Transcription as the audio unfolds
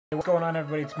What's going on,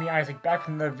 everybody? It's me, Isaac, back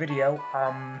from the video.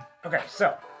 Okay,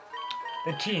 so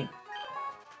the team.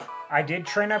 I did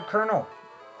train up Colonel.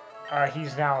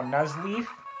 He's now Nuzlocke.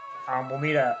 We'll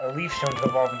need a leaf stone to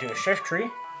evolve into a shift tree.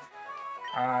 Oops,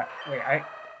 I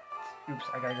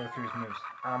gotta go through his moves.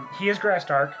 He is grass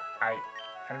dark. I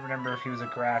don't remember if he was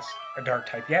a dark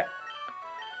type yet.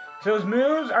 So his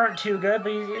moves aren't too good,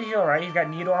 but he's alright. He's got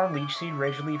Needle Arm, Leech Seed,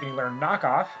 Rage Leaf, and he learned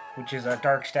Knockoff, which is a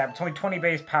dark stab. It's only 20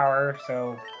 base power,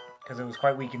 so because it was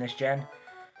quite weak in this gen.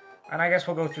 And I guess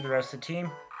we'll go through the rest of the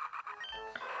team.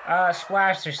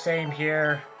 Splash, the same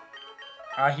here.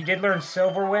 He did learn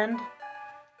Silver Wind.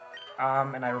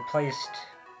 And I replaced...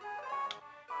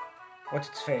 what's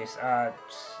its face?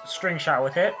 String Shot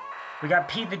with it. We got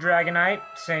Pete the Dragonite,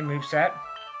 same moveset.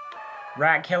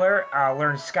 Rat Killer,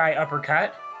 learned Sky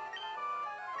Uppercut.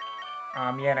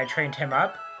 Yeah, and I trained him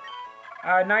up.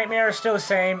 Nightmare is still the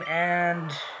same,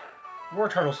 and War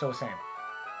Turtle still the same.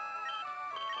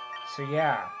 So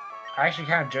yeah, I actually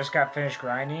kind of just got finished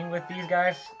grinding with these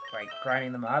guys, like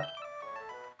grinding them up.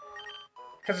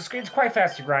 Because it's quite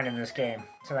fast to grind in this game,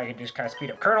 so I can just kind of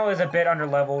speed up. Colonel is a bit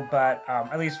underleveled, but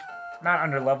at least not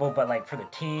underleveled, but like for the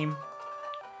team.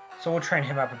 So we'll train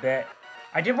him up a bit.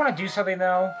 I did want to do something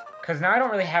though, because now I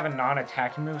don't really have a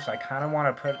non-attacking move, so I kind of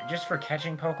want to put, just for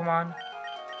catching Pokemon.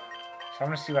 So I'm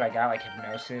going to see what I got, like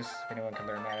Hypnosis. If anyone can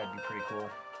learn that, it'd be pretty cool.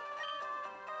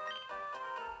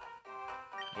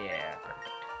 Yeah,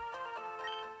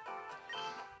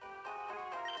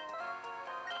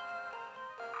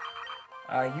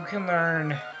 perfect. You can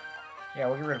learn... yeah,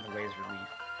 we'll get rid of the Laser Leaf.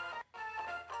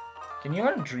 Can you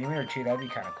learn Dream Eater too? That'd be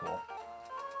kind of cool.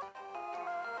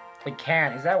 It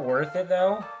can. Is that worth it,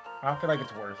 though? I don't feel like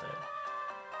it's worth it.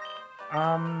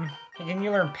 Can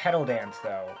you learn Petal Dance,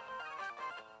 though?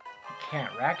 You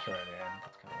can't. Rat Killer, then.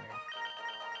 That's kind of weird.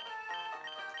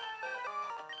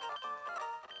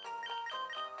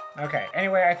 Okay,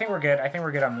 anyway, I think we're good. I think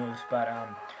we're good on moves, but,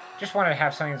 just wanted to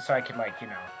have something so I could, like, you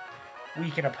know,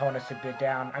 weaken opponents a bit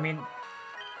down. I mean,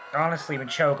 honestly,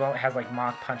 Machoke has, like,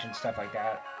 Mach Punch and stuff like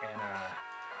that, and,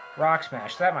 Rock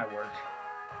Smash, so that might work.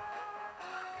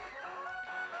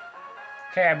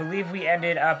 Okay, I believe we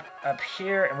ended up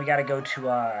here, and we gotta go to,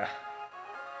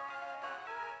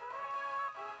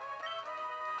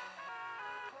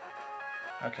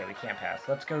 okay, we can't pass.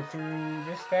 Let's go through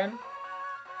this, then.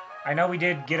 I know we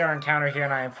did get our encounter here,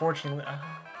 and I unfortunately...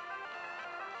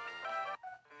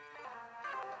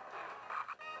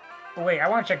 oh, wait, I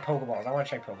want to check Pokeballs. I want to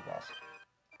check Pokeballs.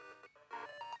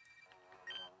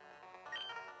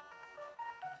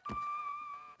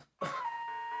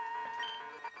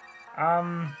 I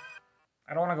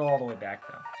don't want to go all the way back,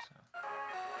 though,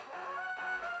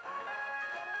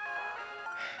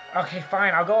 so... okay,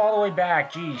 fine, I'll go all the way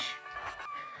back, jeez.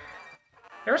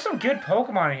 There were some good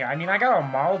Pokemon in here. I mean, I got a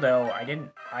Maldo. I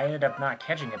ended up not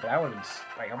catching it, but that would've been,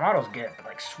 like, Maldo's good. But,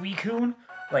 like, Suicune,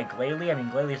 like, Glalie, I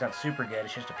mean, Glalie not super good.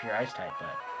 It's just a pure Ice type,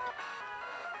 but...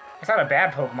 it's not a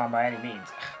bad Pokemon by any means.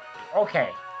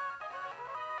 Okay.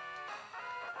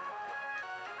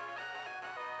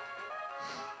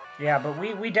 Yeah, but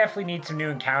we definitely need some new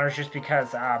encounters just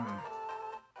because, I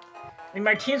mean,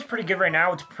 my team's pretty good right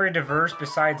now. It's pretty diverse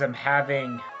besides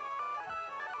having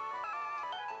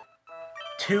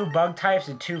 2 bug types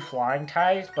and 2 flying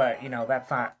types, but, you know,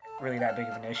 that's not really that big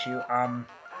of an issue.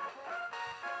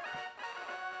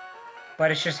 But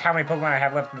it's just how many Pokemon I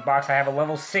have left in the box. I have a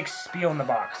level 6 Spiel in the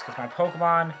box, because my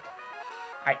Pokemon,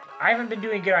 I haven't been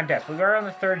doing good on death. We were on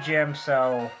the 3rd gym,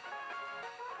 so...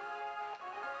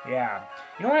 yeah.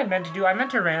 You know what I meant to do? I meant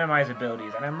to randomize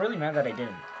abilities, and I'm really mad that I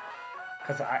didn't.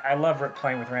 Because I love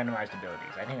playing with randomized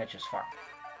abilities. I think that's just fun.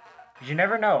 Because you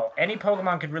never know. Any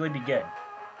Pokemon could really be good.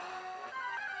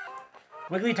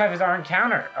 Wigglytuff is our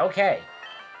encounter. Okay.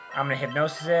 I'm going to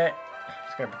Hypnosis it.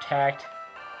 It's going to Protect.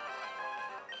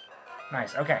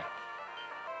 Nice. Okay.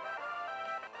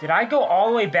 Did I go all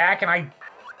the way back and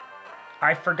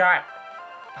I forgot...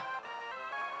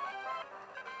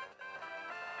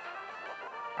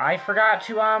 I forgot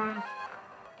to,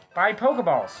 buy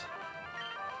Pokeballs.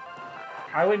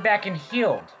 I went back and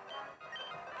healed.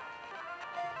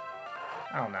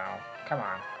 Oh, no. Come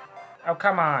on. Oh,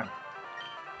 come on.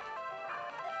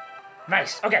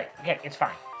 Nice. Okay. Okay, it's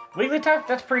fine. Wigglytuff,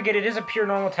 that's pretty good. It is a pure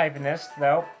normal type in this,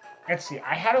 though. Let's see.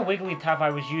 I had a Wigglytuff I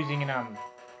was using in, a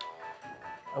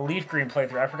Leaf Green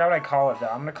playthrough. I forgot what I call it, though.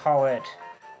 I'm gonna call it...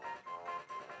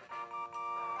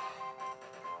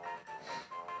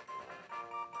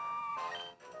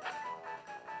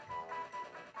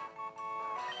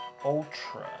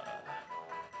 Ultra.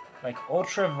 Like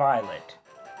Ultraviolet.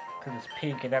 Because it's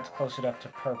pink and that's close enough to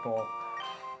purple.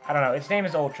 I don't know. Its name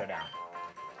is Ultra now.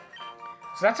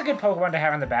 So that's a good Pokemon to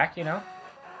have in the back, you know?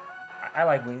 I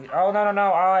like Wheelie. Oh, no, no,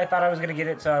 no. Oh, I thought I was going to get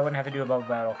it so I wouldn't have to do a bubble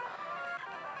battle.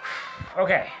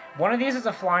 Okay, one of these is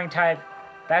a flying type.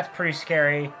 That's pretty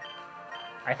scary.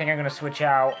 I think I'm going to switch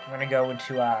out. I'm going to go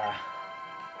into,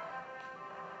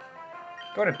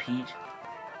 go to Pete.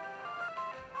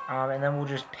 And then we'll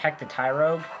just peck the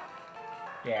Tyrogue.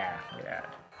 Yeah, look at that.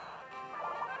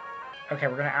 Okay,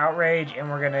 we're going to Outrage,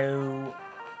 and we're going to...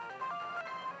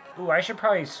 Ooh, I should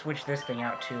probably switch this thing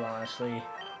out, too, honestly.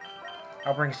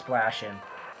 I'll bring Splash in.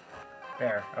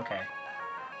 There, okay.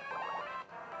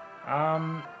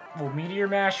 We'll Meteor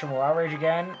Mash, and we'll Outrage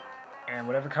again. And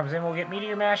whatever comes in, we'll get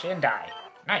Meteor Mash and die.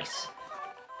 Nice.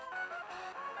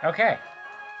 Okay.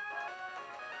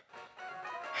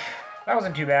 That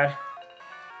wasn't too bad.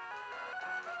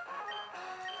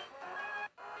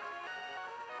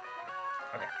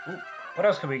 Okay. Ooh, what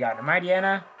else could we got? A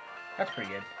Mightyena? That's pretty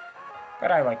good.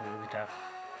 But I like Wigglytuff.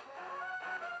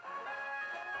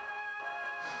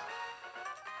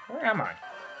 Where am I?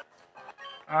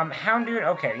 Houndoom.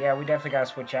 Okay, yeah, we definitely gotta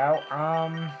switch out.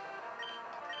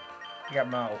 We got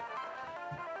Mo.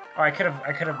 Oh, I could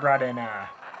have brought in,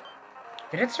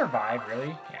 Did it survive,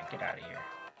 really? Yeah, get out of here.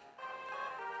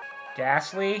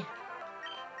 Ghastly.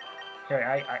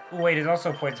 Here, oh, wait, it's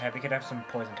also poison type. We could have some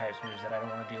poison types moves that I don't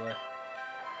want to deal with.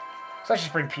 So let's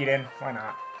just bring Pete in. Why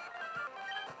not?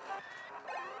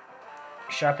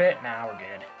 Shuppet? Nah, we're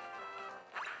good.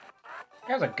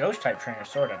 That was a ghost type trainer,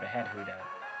 sort of. It had Huda.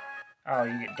 Oh,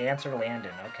 you get Dancer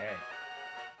Landon. Okay.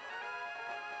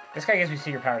 This guy gives me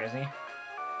Secret Power, doesn't he?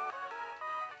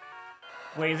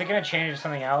 Wait, is it going to change to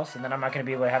something else, and then I'm not going to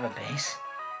be able to have a base?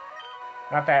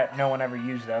 Not that no one ever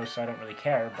used those, so I don't really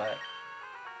care, but...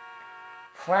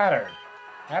 Flatter.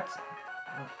 That's...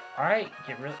 Alright,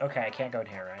 get really... Okay, I can't go in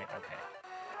here, right? Okay.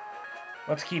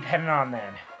 Let's keep heading on,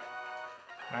 then.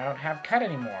 I don't have Cut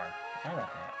anymore. How about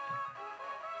that?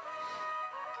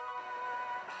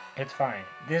 It's fine.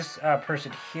 This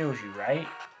person heals you, right?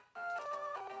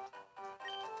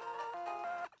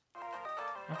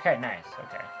 Okay, nice.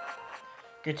 Okay.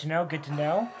 Good to know, good to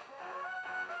know.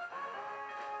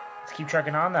 Let's keep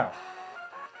trucking on, though.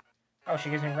 Oh, she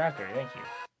gives me Raspberry. Thank you.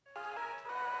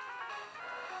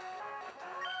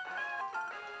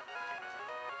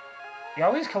 You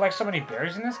always collect so many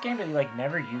berries in this game that you, like,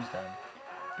 never use them.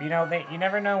 But, you know, you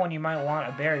never know when you might want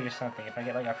a berry or something. If I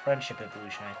get, like, a friendship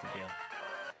evolution I have to do.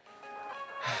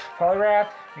 Poliwrath.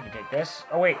 We can take this.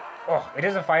 Oh, wait. Oh, it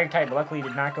is a fighting type, but luckily it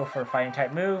did not go for a fighting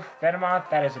type move. Venomoth.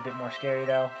 That is a bit more scary,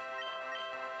 though.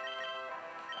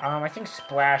 I think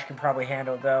Splash can probably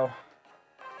handle it, though.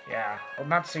 Yeah. Well,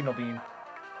 not Signal Beam.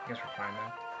 I guess we're fine,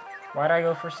 though. Why'd I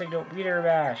go for Signal Meteor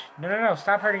Bash? No, no, no.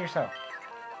 Stop hurting yourself.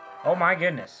 Oh, my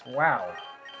goodness. Wow.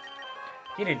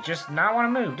 He did just not want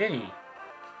to move, did he?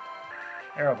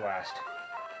 Aeroblast.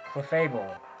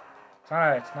 Clefable. It's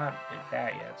not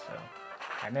that yet, so...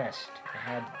 I missed. I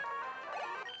had...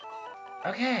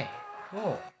 Okay.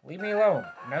 Cool. Leave me alone.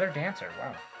 Another dancer.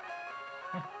 Wow.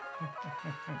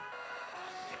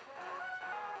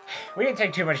 We didn't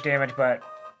take too much damage, but...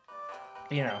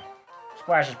 You know.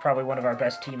 Splash is probably one of our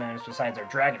best team members besides our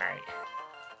Dragonite.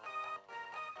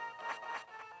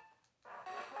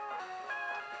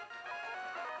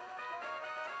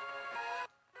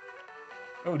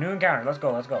 Oh, new encounter. Let's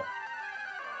go, let's go.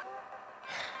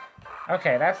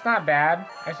 Okay, that's not bad,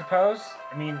 I suppose.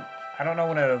 I mean, I don't know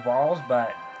when it evolves,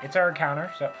 but it's our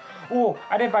encounter, so... Oh,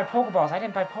 I didn't buy Pokeballs. I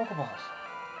didn't buy Pokeballs.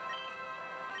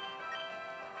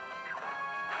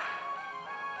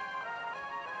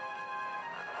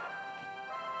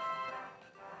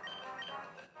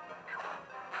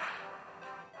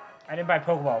 I didn't buy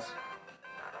Pokeballs.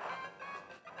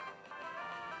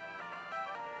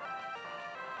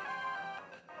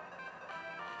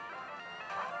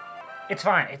 It's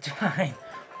fine, it's fine.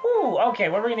 Ooh, okay,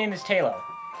 what are we gonna name this Talo?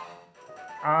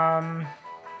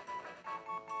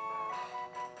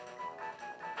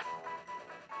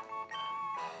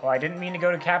 Well, I didn't mean to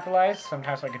go to capitalize.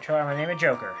 Sometimes I control, I'm gonna name it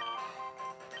Joker.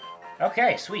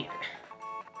 Okay, sweet.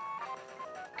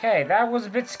 Okay, that was a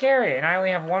bit scary, and I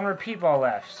only have one repeat ball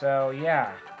left, so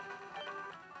yeah.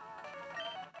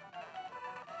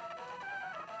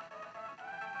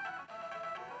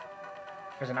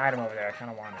 There's an item over there, I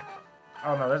kinda want it.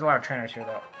 Oh no, there's a lot of trainers here,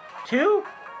 though. 2?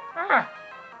 Ah!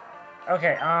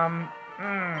 Okay,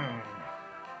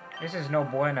 this is no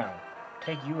bueno.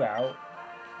 Take you out.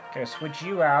 Gonna switch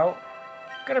you out.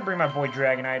 Gonna bring my boy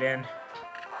Dragonite in.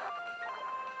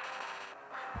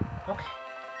 Okay.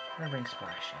 I'm gonna bring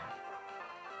Splash in.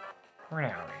 We're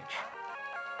gonna Outrage.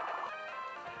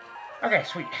 Okay,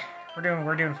 sweet.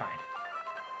 We're doing fine.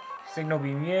 Signal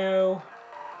Beam you.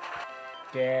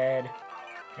 Dead.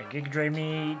 Okay, Giga Drain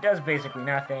me does basically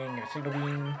nothing. Get a Signal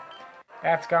Beam.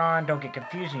 That's gone. Don't get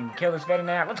confused. You can kill this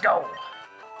Venonat. Let's go!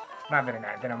 Not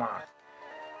Venonat, Venomoth.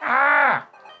 Ah!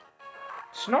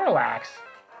 Snorlax.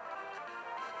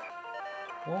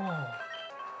 Whoa.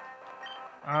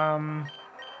 I'm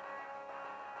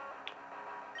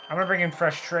gonna bring in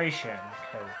Frustration,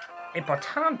 because a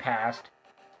baton passed.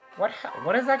 What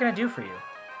is that gonna do for you?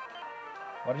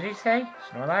 What did he say?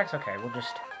 Snorlax? Okay, we'll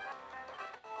just...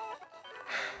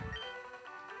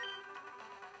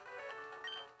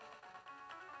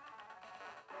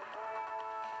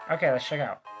 Okay, let's check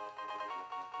out.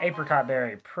 Apricot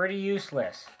Berry, pretty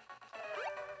useless.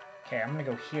 Okay, I'm gonna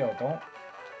go heal. Don't...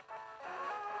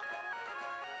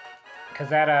 Because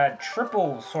that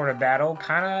triple sort of battle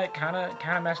kind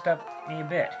of messed up me a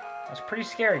bit. It was pretty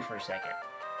scary for a second.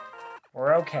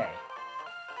 We're okay.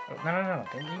 Oh, no.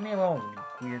 Leave me alone,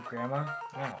 you weird grandma.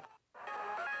 No.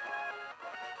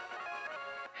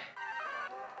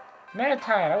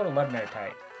 Metatite. I would have loved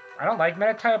Metatite. I don't like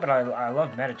Metatite, but I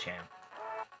love Metacham.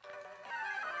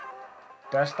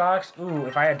 Dustox? Ooh,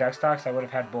 if I had Dustox, I would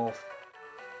have had both.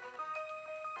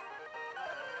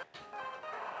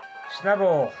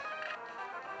 Snubble!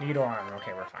 Needle armor.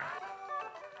 Okay, we're fine.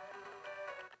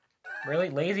 Really?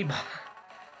 Lazy ball?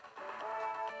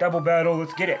 Double battle,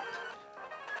 let's get it!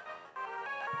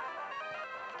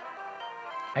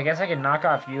 I guess I can knock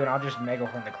off you and I'll just Mega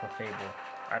Horn the Clefable.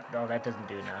 Oh, that doesn't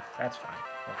do enough. That's fine.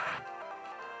 We're fine.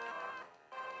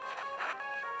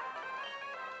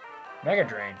 Mega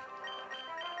Drain.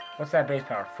 What's that base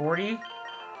power? 40?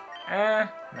 Nah,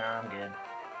 I'm good.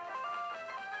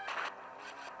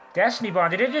 Destiny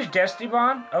Bond. Did it just Destiny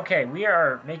Bond? Okay, we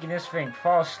are making this thing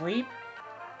fall asleep.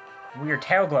 We are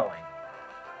tail glowing.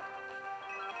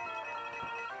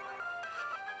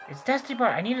 It's Destiny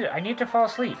Bond. I need to fall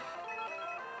asleep.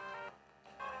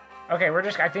 Okay,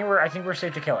 I think we're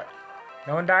safe to kill it.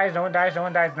 No one dies, no one dies, no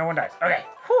one dies, no one dies. Okay.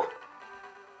 Whew.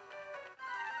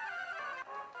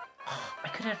 I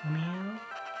could have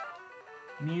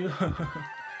Mew.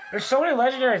 There's so many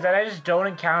legendaries that I just don't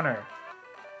encounter.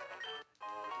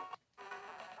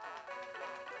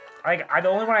 Like, the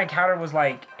only one I encountered was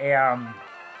like a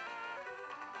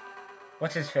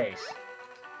what's his face?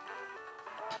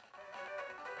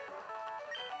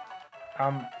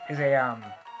 Is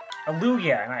a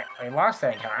Lugia, and I lost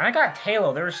that encounter. And I got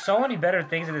Tailo. There were so many better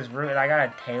things in this room, and I got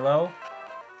a Tailo.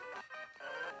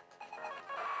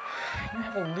 You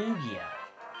have a Lugia.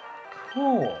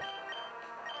 Cool.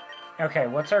 Okay,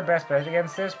 what's our best bet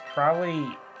against this?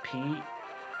 Probably Pete.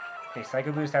 Okay,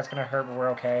 Psycho Boost, that's gonna hurt, but we're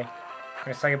okay.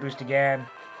 Gonna Psycho Boost again.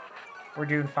 We're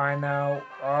doing fine, though.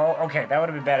 Oh, okay, that would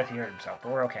have been bad if he hurt himself,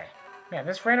 but we're okay. Man,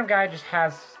 this random guy just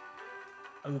has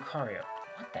a Lucario.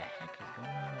 What the heck is going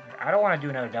on over here? I don't want to do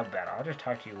another double battle. I'll just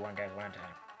talk to you one time.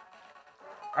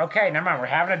 Okay, never mind. We're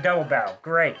having a double battle.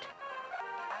 Great.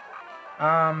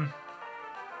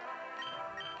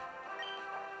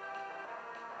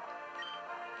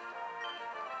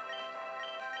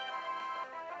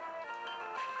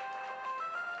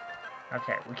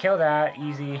 Okay, we kill that.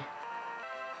 Easy.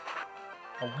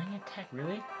 A wing attack?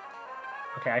 Really?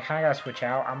 Okay, I kind of got to switch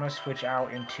out. I'm going to switch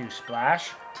out into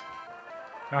Splash.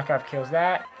 Knockoff kills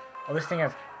that. Oh, this thing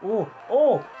has... Ooh,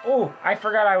 I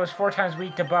forgot I was 4 times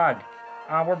weak to Bug.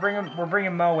 We're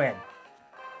bringing Mo in.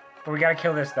 But we gotta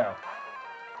kill this, though.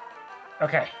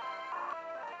 Okay.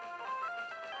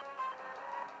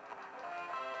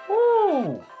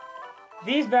 Woo!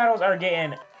 These battles are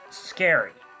getting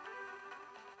scary.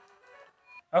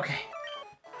 Okay.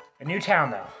 A new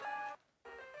town, though.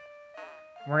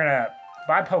 We're gonna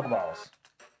buy Pokeballs.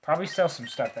 Probably sell some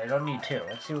stuff that I don't need to.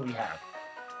 Let's see what we have.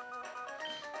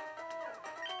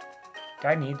 Do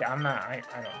I need that? I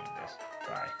don't need this.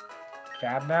 Buy.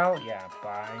 Fab Bell? Yeah,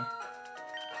 buy.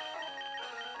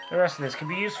 The rest of this could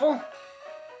be useful.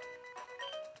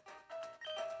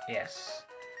 Yes.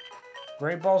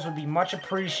 Great Balls would be much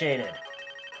appreciated.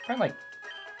 Probably like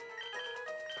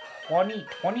 20,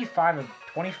 25 of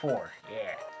 24.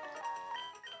 Yeah.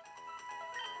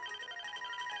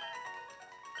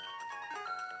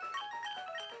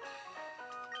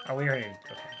 Oh, we already...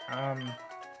 Okay.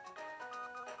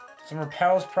 Some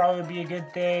repels probably would be a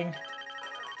good thing.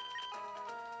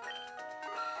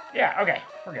 Yeah, okay.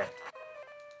 We're good.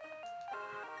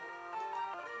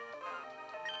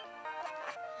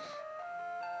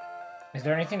 Is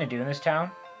there anything to do in this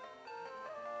town?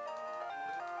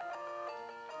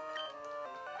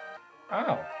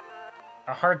 Oh.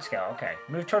 A hard scale. Okay.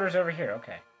 Move Tortoise over here.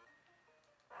 Okay.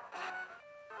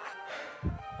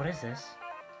 What is this?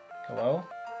 Hello?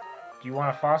 Do you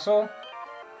want a fossil?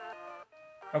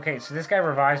 Okay, so this guy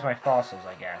revives my fossils,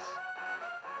 I guess.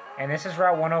 And this is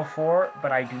Route 104,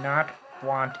 but I do not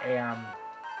want a,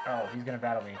 Oh, he's gonna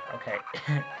battle me. Okay.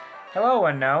 Hello,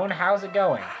 unknown. How's it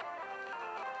going?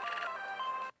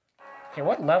 Okay,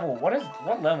 what level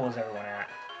is everyone at?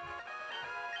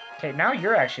 Okay, now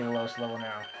you're actually the lowest level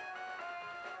now.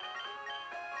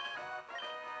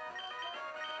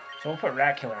 So we'll put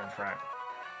Rat Killer in front.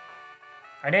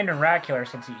 I named him Rat Killer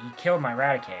since he killed my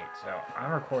Raticate, so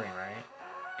I'm recording, right?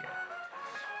 Good.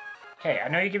 Hey, I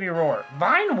know you give me a roar.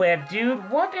 Vine Whip, dude!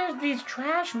 What is these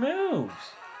trash moves?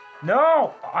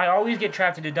 No! I always get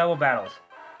trapped into double battles.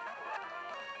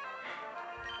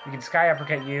 We can Sky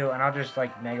Uppercut you, and I'll just,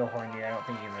 like, Mega Horn you. I don't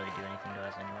think you can really do anything to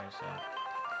us anyway, so...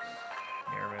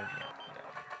 Mirror Move, yeah.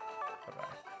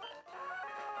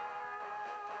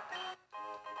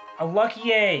 A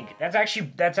Lucky Egg! That's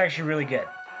actually really good.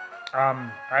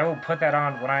 I will put that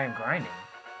on when I am grinding.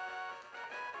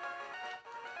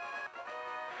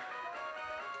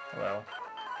 Hello.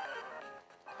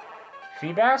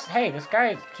 Feebas? Hey, this guy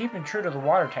is keeping true to the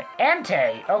water type.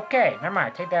 Entei! Okay, never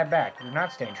mind, take that back. You're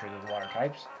not staying true to the water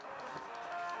types.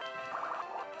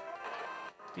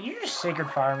 Did you just Sacred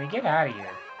Fire me? Get out of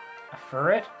here. A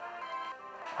Furret?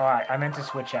 Oh, I meant to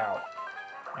switch out.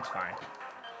 It's fine.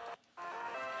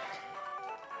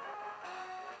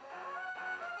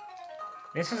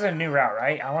 This is a new route,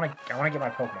 right? I wanna get my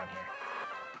Pokemon here.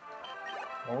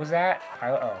 What was that?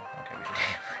 Pilot? Oh, okay. We can take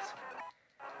it.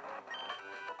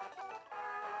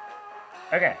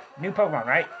 Okay, new Pokemon,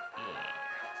 right?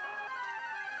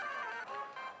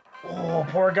 Yeah. Oh,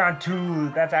 Porygon 2.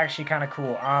 That's actually kind of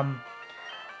cool.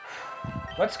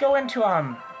 Let's go into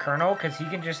Colonel, because he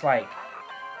can just like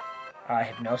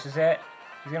hypnosis it.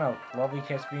 He's gonna Lovely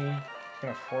Kiss me. He's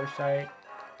gonna Foresight.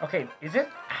 Okay, is it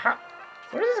how?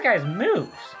 What are this guy's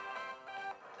moves?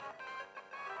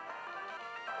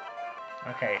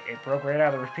 Okay, it broke right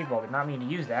out of the people. I did not mean to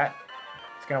use that.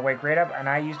 It's gonna wake right up, and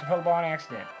I used a Pokeball on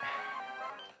accident.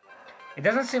 It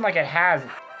doesn't seem like it has...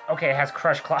 Okay, it has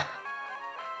Crush Claw.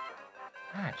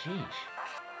 Ah, jeez.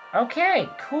 Okay,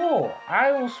 cool.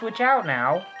 I will switch out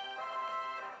now.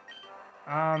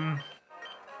 I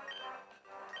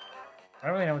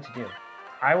don't really know what to do.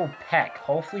 I will Peck.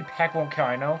 Hopefully Peck won't kill.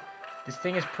 I know this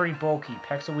thing is pretty bulky.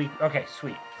 Peck's a weak... Okay,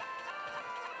 sweet.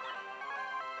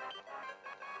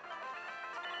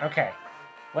 Okay.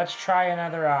 Let's try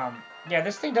another, Yeah,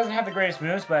 this thing doesn't have the greatest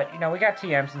moves, but, you know, we got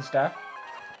TMs and stuff.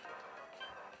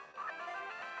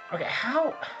 Okay,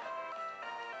 how...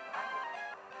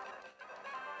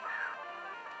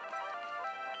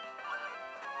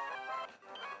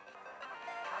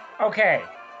 Okay.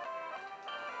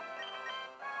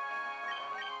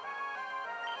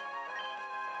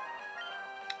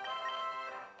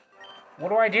 What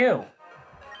do I do?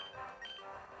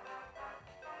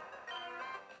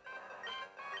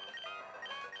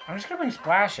 I'm just gonna bring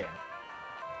Splash in.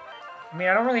 I mean,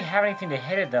 I don't really have anything to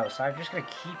hit it, though, so I'm just gonna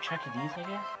keep checking these, I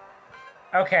guess.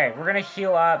 Okay, we're gonna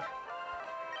heal up.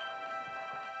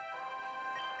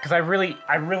 Because I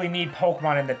really need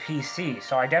Pokemon in the PC,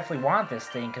 so I definitely want this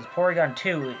thing, because Porygon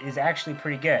 2 is actually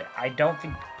pretty good. I don't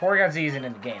think... Porygon Z isn't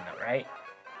in the game, though, right?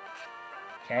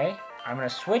 Okay, I'm gonna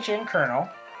switch in Colonel.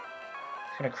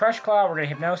 It's gonna Crush Claw, we're gonna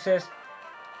Hypnosis.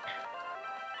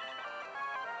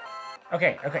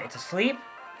 Okay, it's asleep.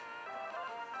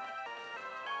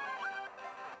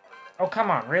 Oh,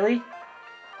 come on, really?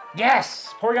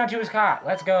 Yes! Porygon 2 is caught.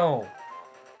 Let's go.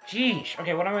 Jeez.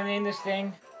 Okay, what am I going to name this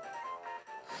thing?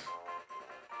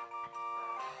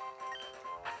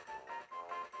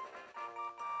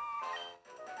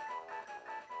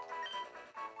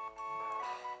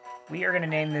 We are going to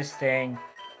name this thing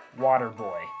Water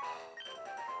Boy.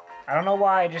 I don't know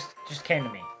why, it just came to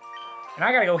me. And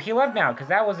I got to go heal up now, because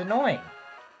that was annoying.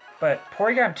 But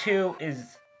Porygon 2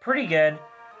 is pretty good.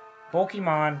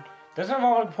 Bulkymon. Doesn't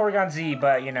involve like Porygon Z,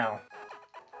 but, you know.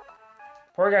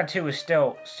 Porygon 2 is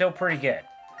still pretty good.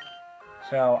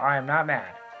 So, I am not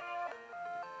mad.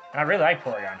 And I really like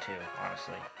Porygon 2,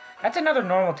 honestly. That's another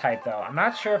normal type, though. I'm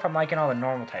not sure if I'm liking all the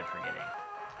normal types we're getting.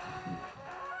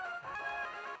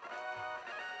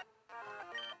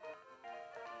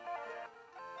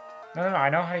 No, I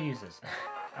know how to use this.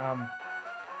 I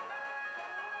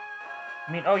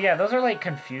mean, oh yeah, those are like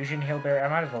Confusion Healberry. I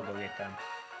might as well go get them.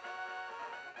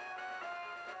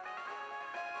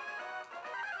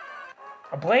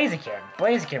 A Blaziken.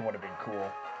 Blaziken would have been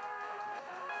cool.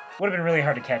 Would have been really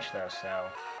hard to catch, though, so...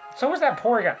 So was that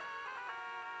Porygon.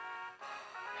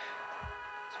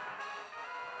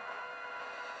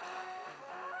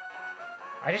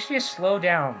 I just need to slow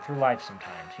down through life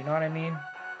sometimes, you know what I mean?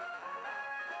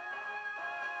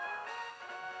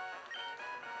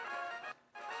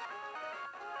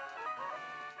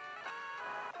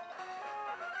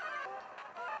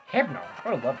 Hypno. I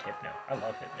would have loved Hypno. I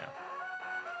love Hypno.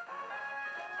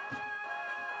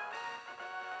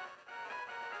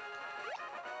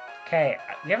 Okay,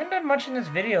 we haven't done much in this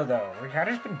video, though. We've kind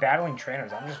of just been battling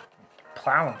trainers. I'm just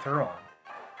plowing through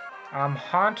them.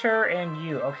 Haunter and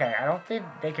you. Okay, I don't think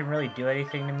they can really do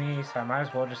anything to me, so I might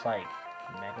as well just, like,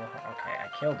 Mega... Okay, I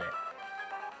killed it.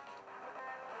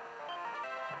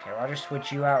 Okay, well, I'll just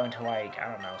switch you out into, like, I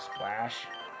don't know, Splash.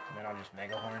 And then I'll just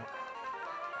Mega Horn.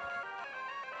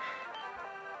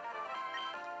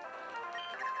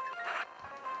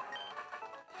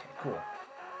 Okay, cool.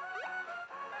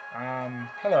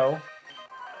 Hello.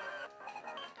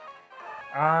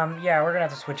 Yeah, we're gonna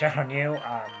have to switch out on you.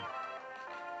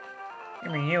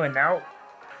 Give me you and now.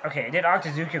 Okay, it did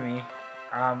Octazooka me.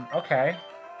 Okay.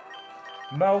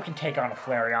 Mo can take on a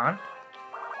Flareon.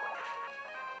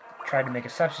 Tried to make a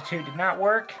substitute, did not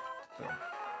work. Boom.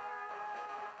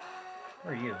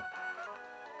 Where are you?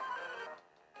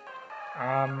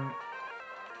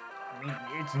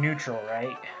 It's neutral,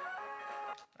 right?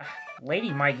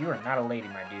 Lady Mike, you are not a lady,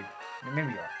 my dude.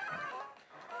 Maybe you are.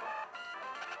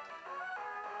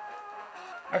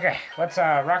 Okay, let's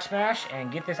Rock Smash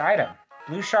and get this item.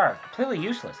 Blue Shark, completely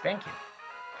useless, thank you.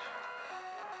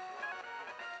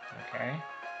 Okay.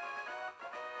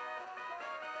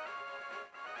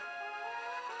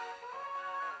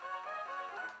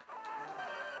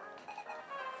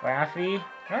 Flaffy.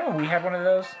 Oh, we had one of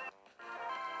those.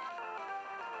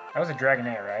 That was a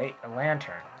Dragonair, right? A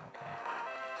Lantern. Okay.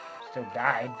 Still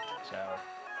died, so...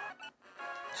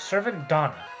 Servant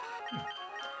Donna.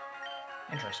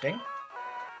 Interesting.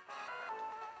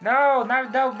 No, not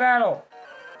a double battle.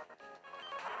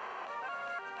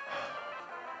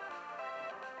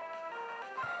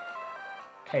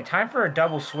 Okay, time for a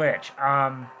double switch.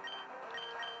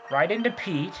 Right into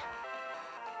Pete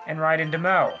and right into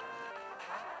Mo.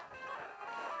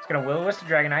 It's gonna Will-O-Wisp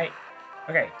the Dragonite.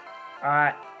 Okay.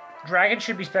 Dragon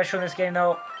should be special in this game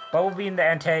though. Bumblebee and the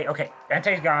Entei. Okay,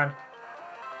 Entei's gone.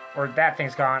 Or that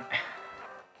thing's gone.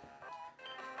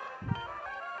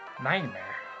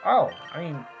 Nightmare. Oh, I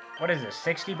mean, what is this?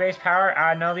 60 base power?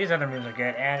 No, these other moves are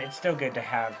good, and it's still good to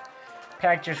have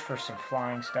packages for some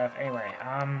flying stuff. Anyway,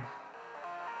 I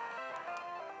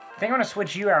think I'm gonna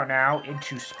switch you out now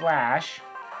into Splash.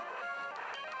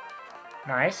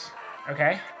 Nice.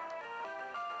 Okay.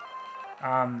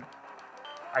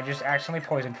 I just accidentally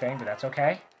poisoned Fang, but that's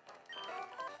okay.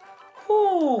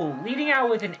 Ooh, leading out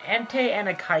with an Entei and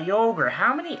a Kyogre.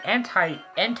 How many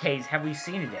Enteis have we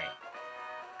seen today?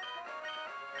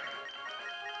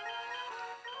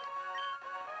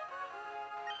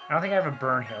 I don't think I have a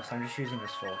burn heal, so I'm just using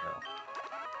this full heal.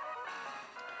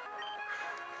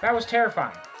 That was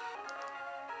terrifying.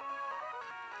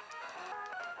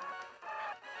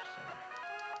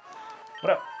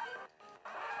 What up?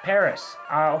 Paris.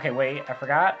 Okay, wait, I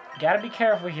forgot. Gotta be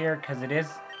careful here, because it is...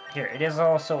 Here, it is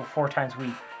also 4 times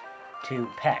weak to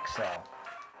peck, so...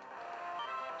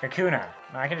 Kakuna.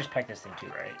 No, I can just peck this thing too,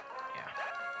 right?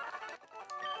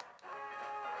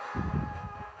 Yeah.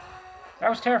 That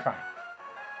was terrifying.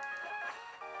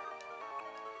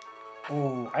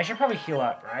 Ooh, I should probably heal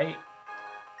up, right?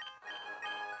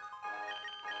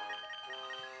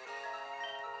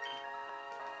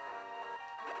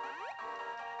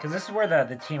 Because this is where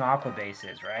the Team Aqua base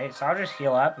is, right? So I'll just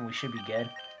heal up and we should be good.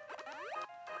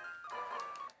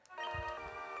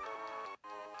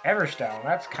 Everstone,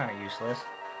 that's kind of useless.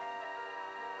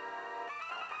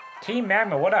 Team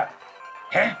Magma, what up?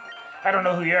 Huh? I don't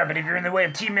know who you are, but if you're in the way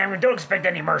of Team Magma, don't expect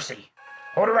any mercy.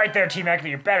 Hold it right there, Team Magma.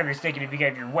 You're badly mistaken if you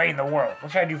get your way in the world.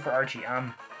 What should I do for Archie?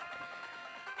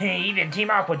 Hey, even Team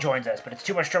Aqua joins us, but it's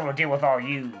too much trouble to deal with all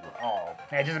you. Oh,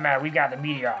 it doesn't matter. We've got the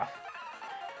meteor off.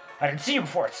 I didn't see you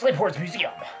before at Slipport's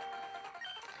museum.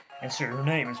 And sir, your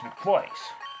name is McPlays.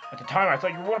 At the time, I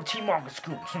thought you were one of Team Aqua's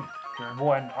schools. You're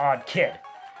one odd kid.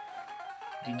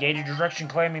 You engage a direction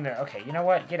claiming that... Okay, you know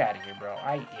what? Get out of here, bro.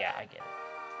 Yeah, I get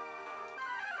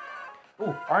it.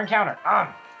 Ooh, our encounter.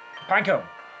 Pinecone.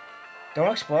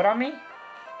 Don't explode on me?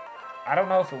 I don't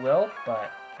know if it will,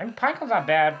 but... I mean, Pinecone's not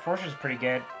bad. Force's pretty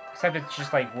good. Except it's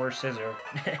just, like, worse Scissor.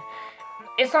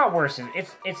 It's not worse.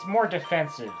 It's more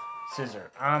defensive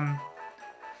Scissor. I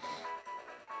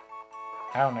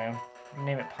don't know.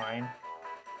 Name it Pine.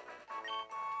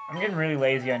 I'm getting really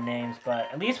lazy on names,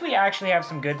 but at least we actually have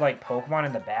some good, like, Pokemon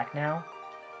in the back now.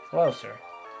 Hello, sir.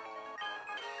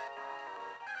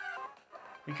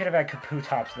 We could have had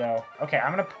Kabutops, though. Okay,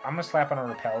 I'm gonna slap on a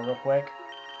Repel real quick.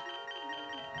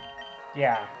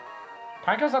 Yeah.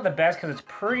 Pinecone's not the best because it's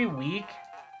pretty weak.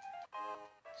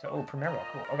 So, oh, Premier Ball,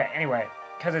 cool. Okay, anyway.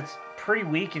 Because it's pretty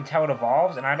weak until it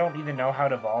evolves, and I don't even know how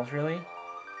it evolves, really.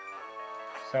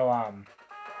 So,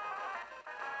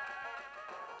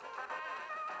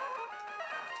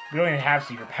 We don't even have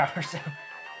secret powers.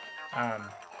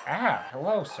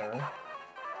 Hello, sir.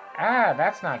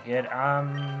 That's not good.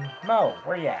 Mo,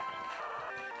 where you at?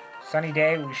 Sunny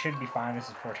day, we should be fine. This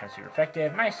is 4 times super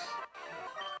effective. Nice.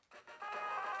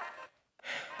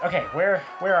 Okay, where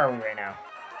are we right now?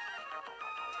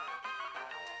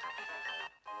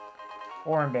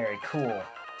 Oranberry, cool.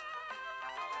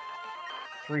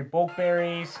 3 bulk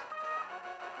berries.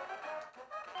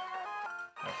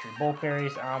 3 bulk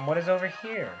berries. What is over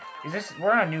here? Is this...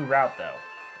 We're on a new route, though.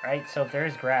 Right? So if there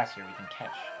is grass here, we can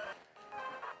catch.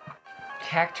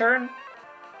 Cacturn?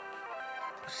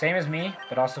 Same as me,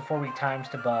 but also 4 weak times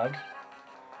to bug.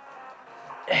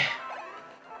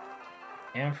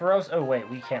 Ampharos? Oh, wait.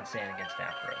 We can't stand against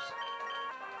Ampharos.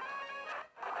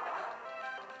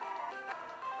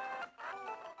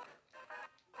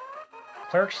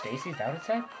 Clerk Stacy, is that what it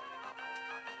said?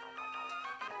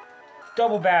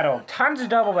 Double battle. Tons of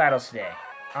double battles today.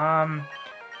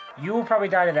 You will probably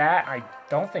die to that. I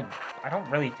don't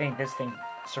really think this thing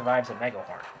survives a Mega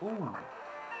Horn. Ooh.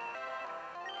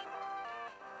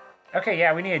 Okay,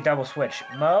 yeah, we need a double switch.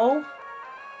 Mo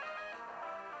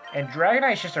and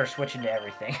Dragonite should start switching to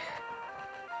everything.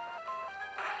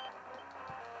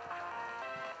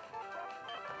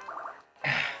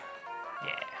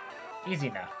 Yeah, easy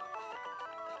enough.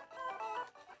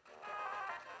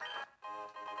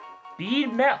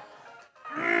 Bead melt.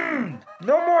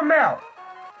 No more melt.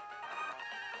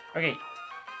 Okay,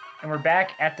 and we're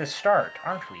back at the start,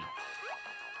 aren't we?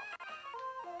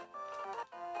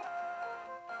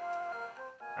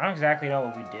 I don't exactly know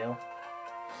what we do.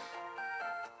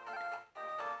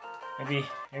 Maybe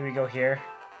we go here.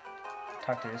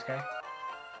 Talk to this guy.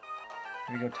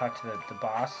 Maybe go talk to the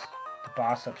boss. The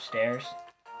boss upstairs.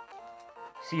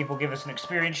 See if he'll give us an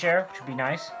experience share, which would be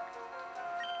nice.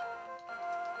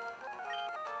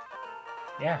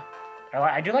 Yeah.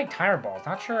 I do like timer balls.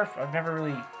 Not sure if I've never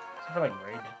really... Except for like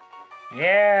raid.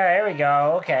 Yeah, there we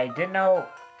go. Okay, didn't know...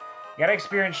 You got an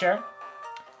experience share.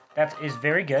 That is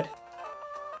very good.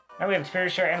 Now we have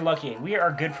experience share and lucky 8. We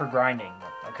are good for grinding,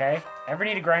 okay? Ever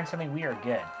need to grind something, we are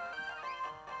good.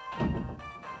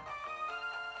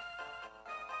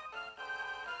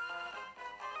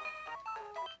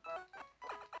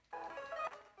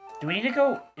 Do we need to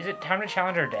go... Is it time to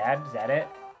challenge our dad? Is that it?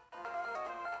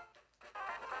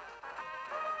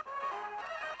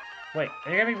 Wait,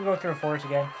 are you gonna make me go through a forest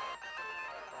again?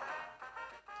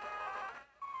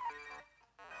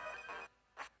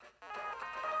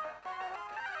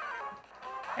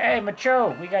 Hey,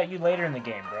 Macho! We got you later in the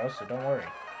game, bro, so don't worry.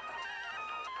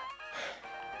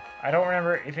 I don't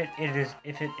remember if it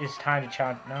is time to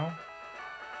challenge... No?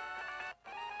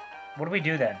 What do we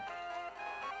do then?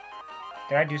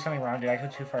 Did I do something wrong? Did I go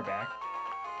too far back?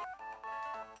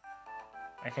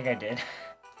 I think I did.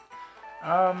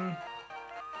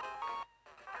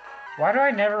 Why do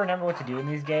I never remember what to do in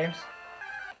these games?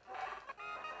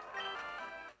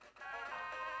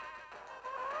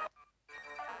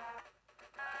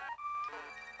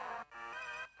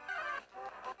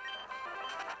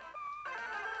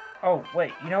 Oh,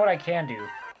 wait, you know what I can do?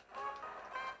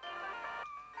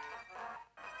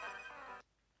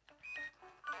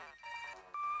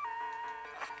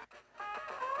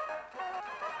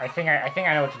 I think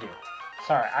I know what to do.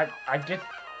 Sorry, I just...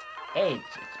 Hey,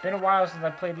 it's been a while since I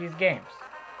played these games.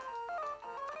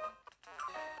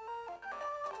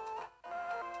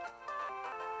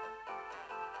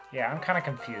 Yeah, I'm kind of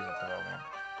confused at the moment.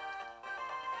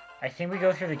 I think we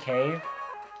go through the cave.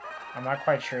 I'm not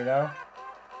quite sure, though.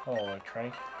 Oh,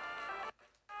 electric.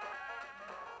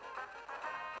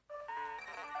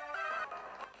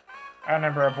 I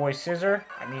remember our boy Scissor.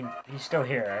 I mean, he's still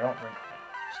here. I don't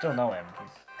still know him.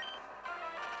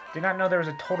 Did not know there was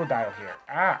a total dial here.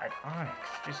 Ah, an Onyx.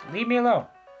 Just leave me alone.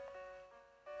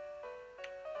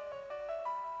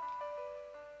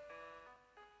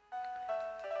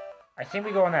 I think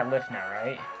we go on that lift now,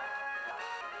 right?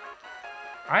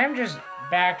 I am just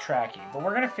backtracking, but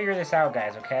we're gonna figure this out,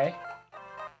 guys, okay?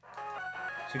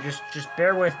 So just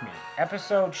bear with me.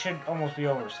 Episode should almost be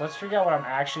over, so let's figure out what I'm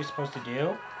actually supposed to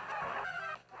do.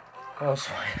 Oh,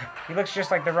 he looks just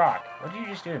like The Rock. What did you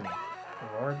just do to me?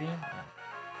 Aurora beam? No.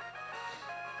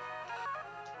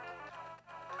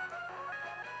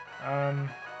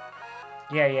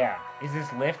 Yeah. Is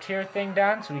this lift here thing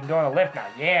done? So we can go on the lift now.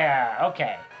 Yeah,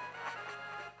 okay.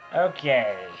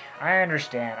 Okay. I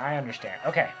understand.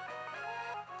 Okay.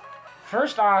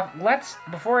 First off,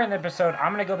 before I end the episode,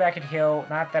 I'm going to go back and heal.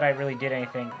 Not that I really did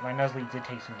anything. My Nuzlocke did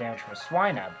take some damage from a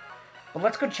Swinub. But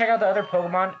let's go check out the other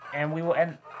Pokemon, and we will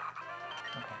end...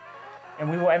 Okay. And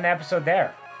we will end the episode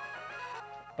there.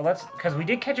 But because we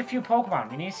did catch a few Pokemon.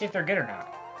 We need to see if they're good or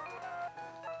not.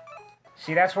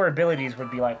 See, that's where abilities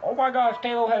would be like, oh my gosh,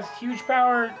 Tailo has huge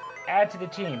power, add to the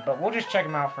team. But we'll just check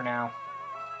him out for now.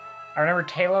 I remember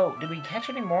Tailo, did we catch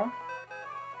any more?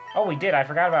 Oh, we did. I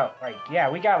forgot about, like, yeah,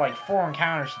 we got like 4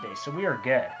 encounters today, so we are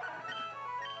good.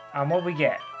 What'd we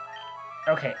get?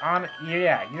 Okay,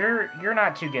 yeah, you're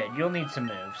not too good. You'll need some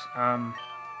moves. A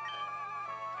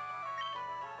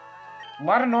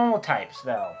lot of normal types,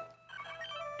 though.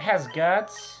 It has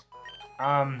guts.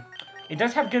 It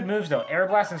does have good moves, though. Air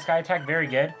Blast and Sky Attack, very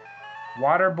good.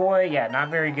 Water Boy, yeah, not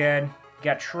very good. You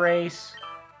got Trace.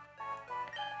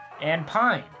 And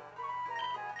Pine.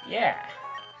 Yeah.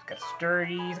 He's got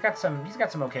Sturdy. He's got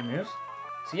some okay moves.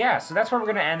 So yeah, so that's where we're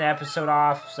gonna end the episode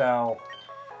off. So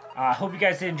hope you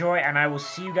guys did enjoy, and I will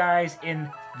see you guys in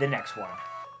the next one.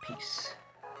 Peace.